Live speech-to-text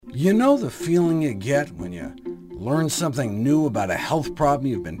You know the feeling you get when you learn something new about a health problem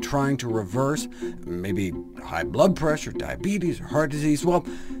you've been trying to reverse? Maybe high blood pressure, diabetes, or heart disease? Well,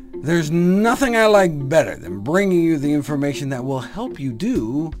 there's nothing I like better than bringing you the information that will help you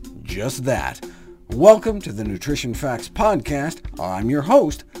do just that. Welcome to the Nutrition Facts Podcast. I'm your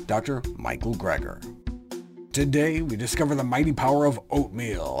host, Dr. Michael Greger. Today, we discover the mighty power of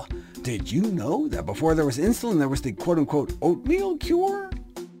oatmeal. Did you know that before there was insulin, there was the quote-unquote oatmeal cure?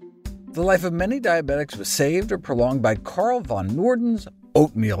 The life of many diabetics was saved or prolonged by Carl von Noorden's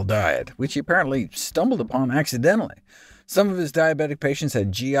oatmeal diet, which he apparently stumbled upon accidentally. Some of his diabetic patients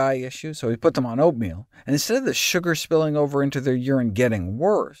had GI issues, so he put them on oatmeal, and instead of the sugar spilling over into their urine getting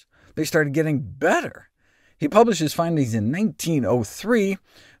worse, they started getting better. He published his findings in 1903,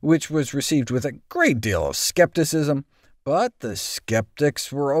 which was received with a great deal of skepticism, but the skeptics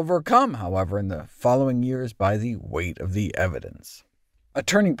were overcome, however, in the following years by the weight of the evidence. A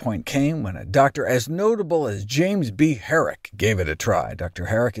turning point came when a doctor as notable as James B. Herrick gave it a try. Dr.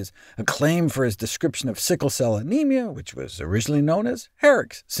 Herrick is acclaimed for his description of sickle cell anemia, which was originally known as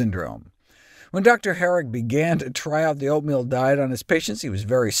Herrick's syndrome. When Dr. Herrick began to try out the oatmeal diet on his patients, he was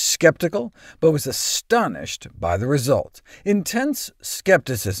very skeptical, but was astonished by the results. Intense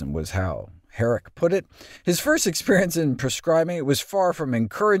skepticism was how Herrick put it. His first experience in prescribing it was far from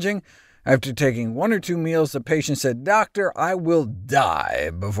encouraging. After taking one or two meals, the patient said, "Doctor, I will die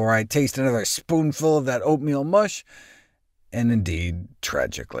before I taste another spoonful of that oatmeal mush." And indeed,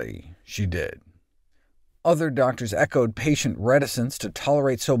 tragically, she did. Other doctors echoed patient reticence to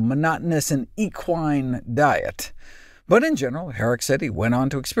tolerate so monotonous an equine diet. But in general, Herrick said he went on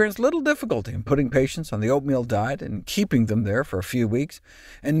to experience little difficulty in putting patients on the oatmeal diet and keeping them there for a few weeks,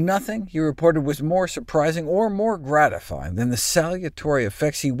 and nothing, he reported, was more surprising or more gratifying than the salutary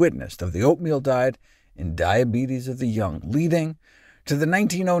effects he witnessed of the oatmeal diet in diabetes of the young, leading to the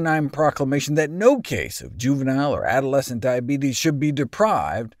 1909 proclamation that no case of juvenile or adolescent diabetes should be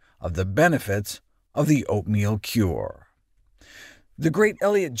deprived of the benefits of the oatmeal cure. The great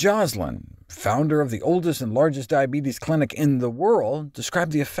Elliot Joslin, founder of the oldest and largest diabetes clinic in the world,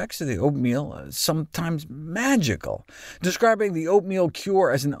 described the effects of the oatmeal as sometimes magical, describing the oatmeal cure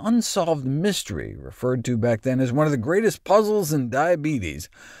as an unsolved mystery, referred to back then as one of the greatest puzzles in diabetes.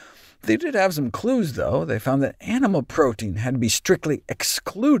 They did have some clues, though. They found that animal protein had to be strictly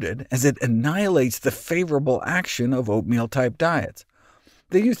excluded, as it annihilates the favorable action of oatmeal-type diets.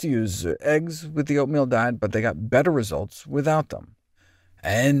 They used to use eggs with the oatmeal diet, but they got better results without them.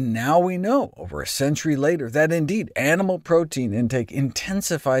 And now we know, over a century later, that indeed animal protein intake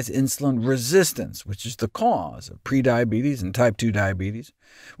intensifies insulin resistance, which is the cause of prediabetes and type 2 diabetes,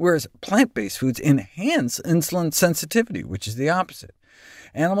 whereas plant-based foods enhance insulin sensitivity, which is the opposite.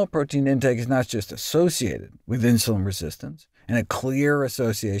 Animal protein intake is not just associated with insulin resistance, and a clear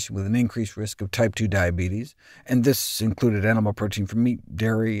association with an increased risk of type 2 diabetes, and this included animal protein from meat,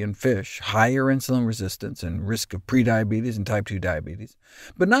 dairy, and fish, higher insulin resistance and risk of prediabetes and type 2 diabetes.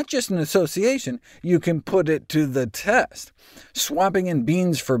 But not just an association, you can put it to the test. Swapping in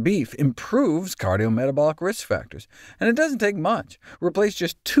beans for beef improves cardiometabolic risk factors, and it doesn't take much. Replace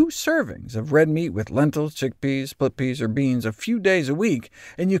just 2 servings of red meat with lentils, chickpeas, split peas, or beans a few days a week,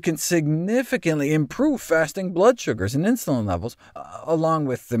 and you can significantly improve fasting blood sugars and insulin levels, along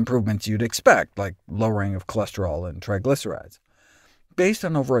with improvements you'd expect, like lowering of cholesterol and triglycerides. Based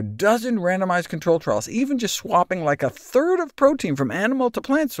on over a dozen randomized control trials, even just swapping like a third of protein from animal to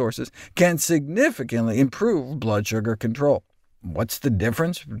plant sources can significantly improve blood sugar control. What's the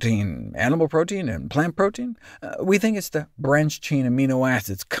difference between animal protein and plant protein? We think it's the branched-chain amino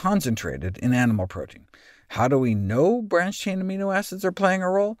acids concentrated in animal protein. How do we know branched-chain amino acids are playing a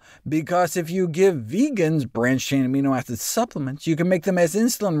role? Because if you give vegans branched-chain amino acid supplements, you can make them as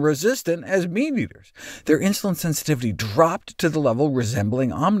insulin-resistant as meat-eaters. Their insulin sensitivity dropped to the level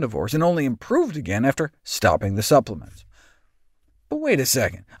resembling omnivores, and only improved again after stopping the supplements. But wait a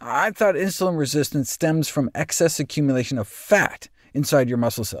second, I thought insulin resistance stems from excess accumulation of fat inside your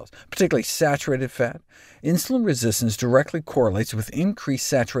muscle cells, particularly saturated fat. Insulin resistance directly correlates with increased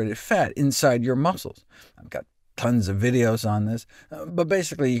saturated fat inside your muscles. I've got tons of videos on this, but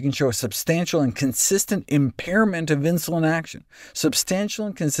basically you can show a substantial and consistent impairment of insulin action, substantial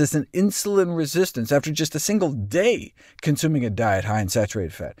and consistent insulin resistance after just a single day consuming a diet high in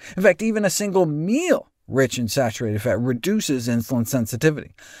saturated fat. In fact, even a single meal rich in saturated fat reduces insulin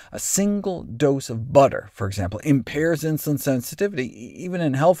sensitivity. A single dose of butter, for example, impairs insulin sensitivity even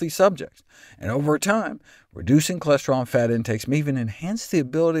in healthy subjects. And over time, reducing cholesterol and fat intakes may even enhance the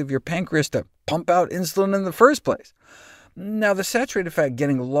ability of your pancreas to pump out insulin in the first place. Now, the saturated fat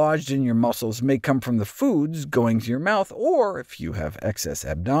getting lodged in your muscles may come from the foods going to your mouth, or, if you have excess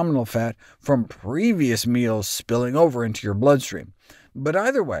abdominal fat, from previous meals spilling over into your bloodstream. But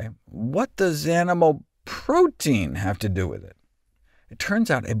either way, what does animal protein have to do with it? It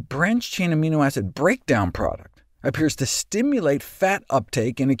turns out a branched-chain amino acid breakdown product appears to stimulate fat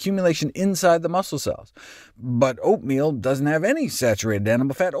uptake and accumulation inside the muscle cells. But oatmeal doesn't have any saturated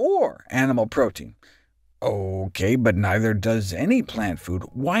animal fat or animal protein. OK, but neither does any plant food.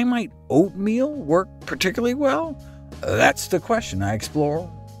 Why might oatmeal work particularly well? That's the question I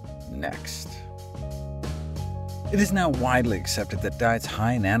explore next. It is now widely accepted that diets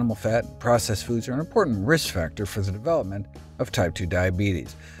high in animal fat and processed foods are an important risk factor for the development of type 2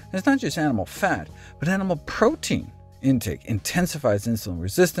 diabetes. And it's not just animal fat, but animal protein intake intensifies insulin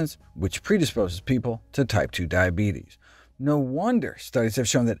resistance, which predisposes people to type 2 diabetes. No wonder studies have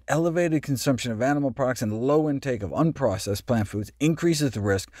shown that elevated consumption of animal products and low intake of unprocessed plant foods increases the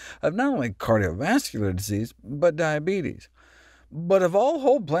risk of not only cardiovascular disease, but diabetes. But of all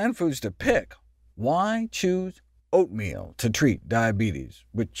whole plant foods to pick, why choose oatmeal to treat diabetes,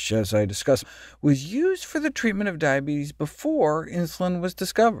 which, as I discussed, was used for the treatment of diabetes before insulin was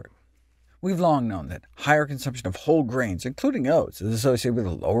discovered? We've long known that higher consumption of whole grains, including oats, is associated with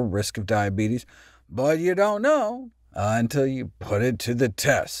a lower risk of diabetes, but you don't know until you put it to the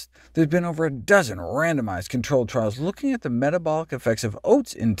test. There's been over a dozen randomized controlled trials looking at the metabolic effects of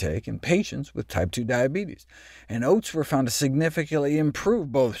oats intake in patients with type 2 diabetes, and oats were found to significantly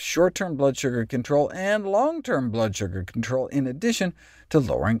improve both short-term blood sugar control and long-term blood sugar control, in addition to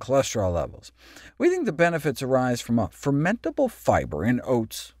lowering cholesterol levels. We think the benefits arise from a fermentable fiber in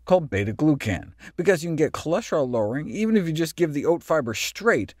oats called beta-glucan, because you can get cholesterol lowering even if you just give the oat fiber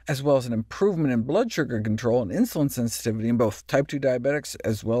straight, as well as an improvement in blood sugar control and insulin sensitivity in both type 2 diabetics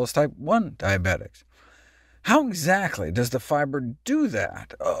as well as type 1 diabetics. How exactly does the fiber do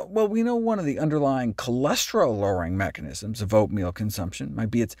that? Well, we know one of the underlying cholesterol-lowering mechanisms of oatmeal consumption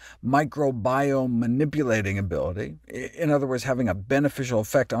might be its microbiome manipulating ability, in other words, having a beneficial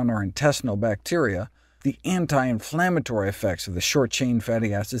effect on our intestinal bacteria, the anti-inflammatory effects of the short-chain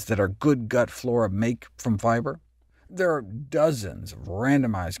fatty acids that our good gut flora make from fiber. There are dozens of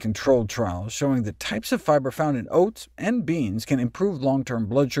randomized controlled trials showing that types of fiber found in oats and beans can improve long-term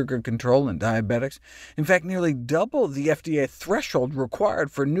blood sugar control in diabetics, in fact nearly double the FDA threshold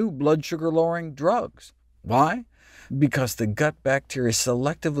required for new blood sugar-lowering drugs. Why? Because the gut bacteria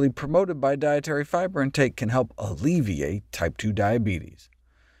selectively promoted by dietary fiber intake can help alleviate type 2 diabetes.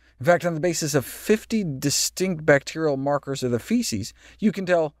 In fact, on the basis of 50 distinct bacterial markers of the feces, you can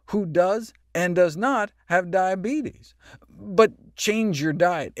tell who does and does not have diabetes. But change your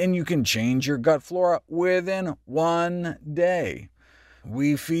diet, and you can change your gut flora within 1 day.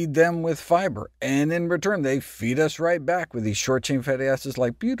 We feed them with fiber, and in return they feed us right back with these short-chain fatty acids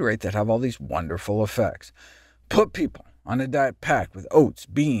like butyrate that have all these wonderful effects. Put people on a diet packed with oats,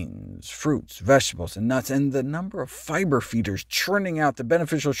 beans, fruits, vegetables, and nuts, and the number of fiber feeders churning out the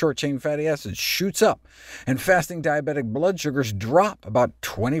beneficial short-chain fatty acids shoots up, and fasting diabetic blood sugars drop about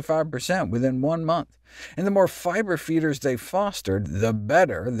 25% within 1 month. And the more fiber feeders they fostered, the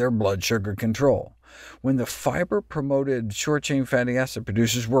better their blood sugar control. When the fiber-promoted short-chain fatty acid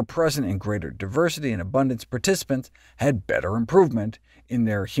producers were present in greater diversity and abundance, participants had better improvement in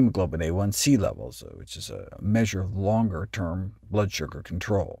their hemoglobin A1c levels, which is a measure of longer-term blood sugar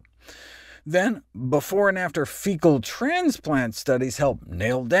control. Then, before and after fecal transplant studies help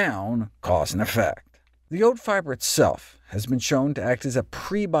nail down cause and effect. The oat fiber itself has been shown to act as a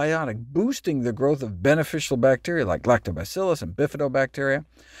prebiotic, boosting the growth of beneficial bacteria like lactobacillus and bifidobacteria.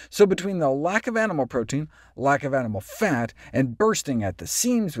 So between the lack of animal protein, lack of animal fat, and bursting at the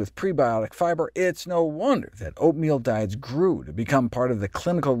seams with prebiotic fiber, it's no wonder that oatmeal diets grew to become part of the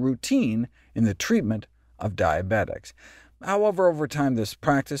clinical routine in the treatment of diabetics. However, over time this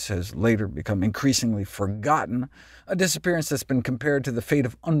practice has later become increasingly forgotten, a disappearance that's been compared to the fate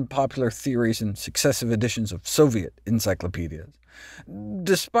of unpopular theories in successive editions of Soviet encyclopedias.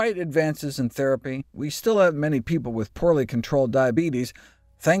 Despite advances in therapy, we still have many people with poorly controlled diabetes.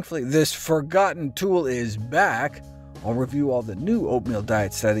 Thankfully, this forgotten tool is back. I'll review all the new oatmeal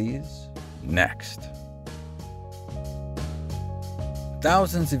diet studies next.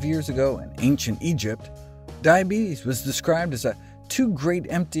 Thousands of years ago in ancient Egypt, diabetes was described as a too great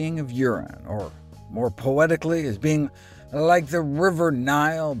emptying of urine, or more poetically as being like the river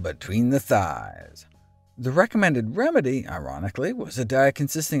Nile between the thighs. The recommended remedy, ironically, was a diet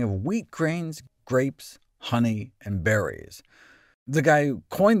consisting of wheat grains, grapes, honey, and berries. The guy who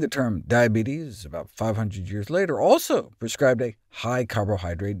coined the term diabetes, about 500 years later, also prescribed a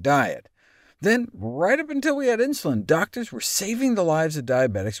high-carbohydrate diet. Then, right up until we had insulin, doctors were saving the lives of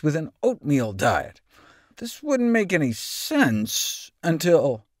diabetics with an oatmeal diet. This wouldn't make any sense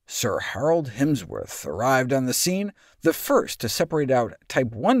until Sir Harold Hemsworth arrived on the scene, the first to separate out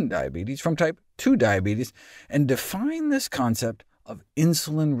type 1 diabetes from type 2 diabetes, and define this concept of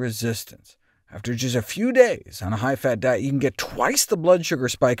insulin resistance. After just a few days on a high-fat diet, you can get twice the blood sugar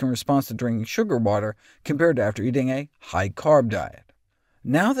spike in response to drinking sugar water compared to after eating a high-carb diet.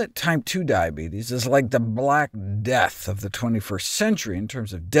 Now that type 2 diabetes is like the Black Death of the 21st century in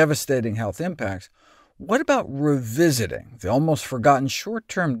terms of devastating health impacts, what about revisiting the almost forgotten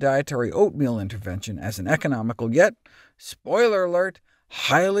short-term dietary oatmeal intervention as an economical yet, spoiler alert,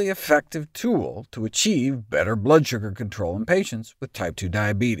 highly effective tool to achieve better blood sugar control in patients with type 2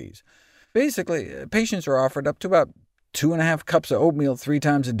 diabetes? Basically, patients are offered up to about 2.5 cups of oatmeal 3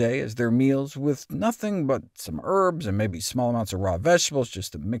 times a day as their meals, with nothing but some herbs and maybe small amounts of raw vegetables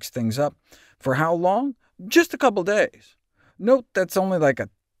just to mix things up. For how long? Just a couple days. Note that's only like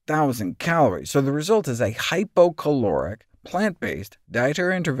 1,000 calories, so the result is a hypocaloric, plant-based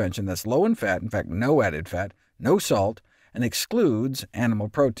dietary intervention that's low in fat, in fact no added fat, no salt, and excludes animal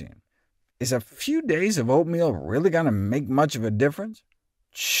protein. Is a few days of oatmeal really going to make much of a difference?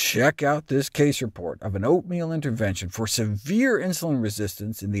 Check out this case report of an oatmeal intervention for severe insulin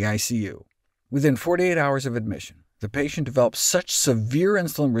resistance in the ICU. Within 48 hours of admission, the patient developed such severe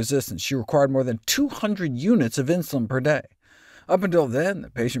insulin resistance she required more than 200 units of insulin per day. Up until then, the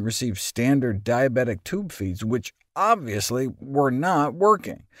patient received standard diabetic tube feeds, which obviously were not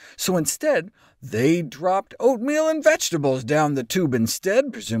working. So instead, they dropped oatmeal and vegetables down the tube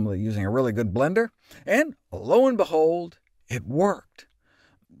instead, presumably using a really good blender, and lo and behold, it worked.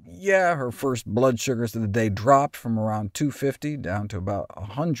 Yeah, her first blood sugars of the day dropped from around 250 down to about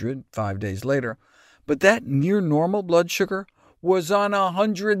 100 5 days later, but that near-normal blood sugar was on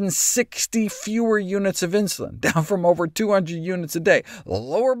 160 fewer units of insulin, down from over 200 units a day.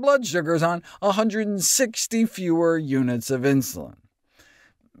 Lower blood sugars on 160 fewer units of insulin.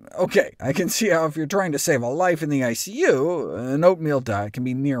 OK, I can see how if you're trying to save a life in the ICU, an oatmeal diet can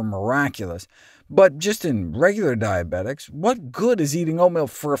be near miraculous. But just in regular diabetics, what good is eating oatmeal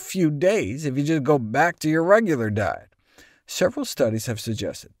for a few days if you just go back to your regular diet? Several studies have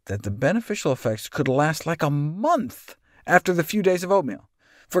suggested that the beneficial effects could last like a month after the few days of oatmeal.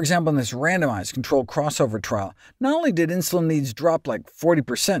 For example, in this randomized controlled crossover trial, not only did insulin needs drop like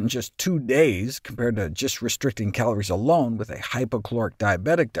 40% in just 2 days compared to just restricting calories alone with a hypocaloric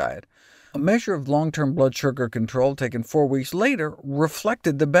diabetic diet, a measure of long-term blood sugar control taken 4 weeks later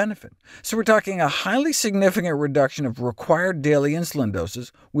reflected the benefit. So we're talking a highly significant reduction of required daily insulin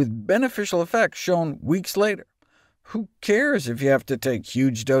doses, with beneficial effects shown weeks later. Who cares if you have to take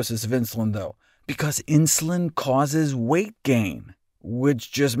huge doses of insulin, though? Because insulin causes weight gain,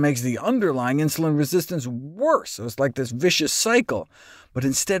 which just makes the underlying insulin resistance worse. So it's like this vicious cycle. But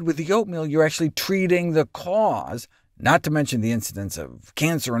instead, with the oatmeal, you're actually treating the cause, not to mention the incidence of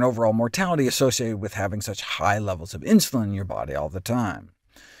cancer and overall mortality associated with having such high levels of insulin in your body all the time.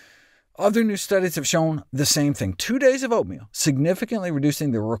 Other new studies have shown the same thing. 2 days of oatmeal, significantly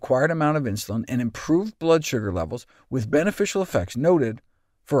reducing the required amount of insulin and improved blood sugar levels, with beneficial effects noted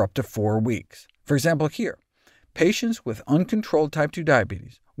for up to 4 weeks. For example here, patients with uncontrolled type 2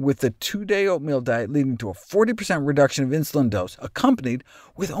 diabetes, with the 2-day oatmeal diet leading to a 40% reduction of insulin dose, accompanied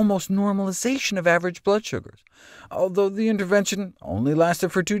with almost normalization of average blood sugars. Although the intervention only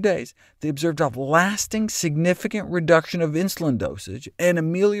lasted for 2 days, they observed a lasting significant reduction of insulin dosage and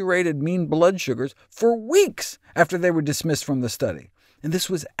ameliorated mean blood sugars for weeks after they were dismissed from the study. And this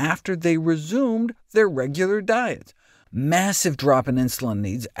was after they resumed their regular diets. Massive drop in insulin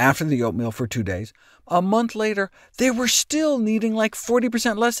needs after the oatmeal for 2 days. A month later, they were still needing like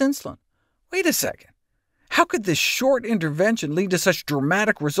 40% less insulin. Wait a second. How could this short intervention lead to such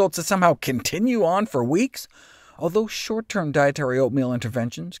dramatic results that somehow continue on for weeks? Although short-term dietary oatmeal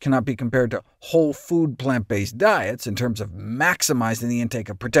interventions cannot be compared to whole food plant-based diets in terms of maximizing the intake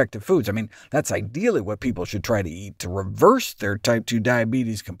of protective foods, I mean, that's ideally what people should try to eat to reverse their type 2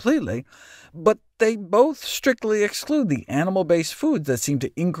 diabetes completely, but they both strictly exclude the animal-based foods that seem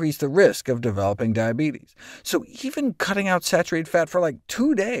to increase the risk of developing diabetes. So even cutting out saturated fat for like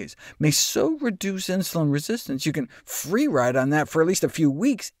 2 days may so reduce insulin resistance you can free ride on that for at least a few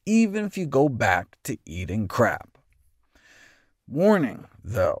weeks, even if you go back to eating crap. Warning,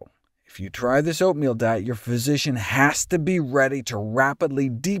 though. If you try this oatmeal diet, your physician has to be ready to rapidly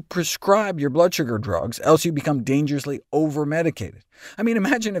deprescribe your blood sugar drugs, else you become dangerously over-medicated. I mean,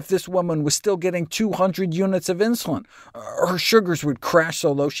 imagine if this woman was still getting 200 units of insulin. Her sugars would crash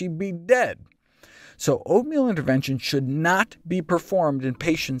so low she'd be dead. So oatmeal intervention should not be performed in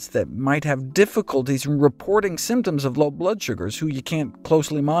patients that might have difficulties in reporting symptoms of low blood sugars who you can't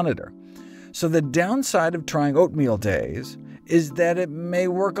closely monitor. So the downside of trying oatmeal days is that it may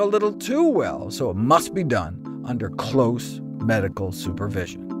work a little too well, so it must be done under close medical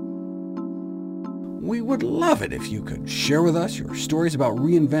supervision. We would love it if you could share with us your stories about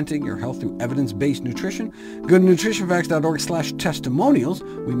reinventing your health through evidence-based nutrition. Go to nutritionfacts.org/testimonials.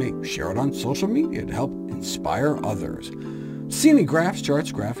 We may share it on social media to help inspire others. See any graphs,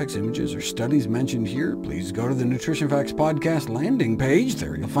 charts, graphics, images, or studies mentioned here, please go to the Nutrition Facts podcast landing page.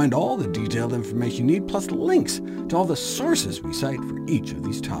 There you'll find all the detailed information you need, plus links to all the sources we cite for each of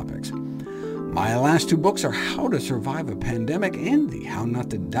these topics. My last two books are How to Survive a Pandemic and the How Not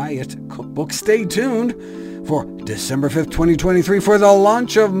to Diet cookbook. Stay tuned for December 5th, 2023 for the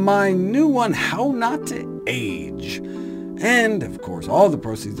launch of my new one, How Not to Age. And, of course, all the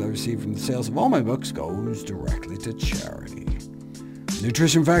proceeds I receive from the sales of all my books goes directly to charity.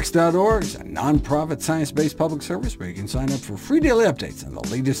 NutritionFacts.org is a non-profit, science-based public service where you can sign up for free daily updates on the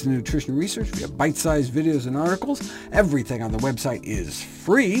latest in nutrition research. We have bite-sized videos and articles. Everything on the website is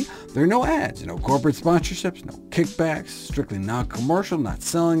free. There are no ads, no corporate sponsorships, no kickbacks, strictly non-commercial, not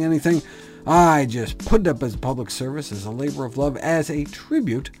selling anything. I just put it up as public service, as a labor of love, as a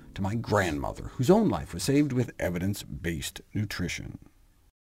tribute to my grandmother, whose own life was saved with evidence-based nutrition.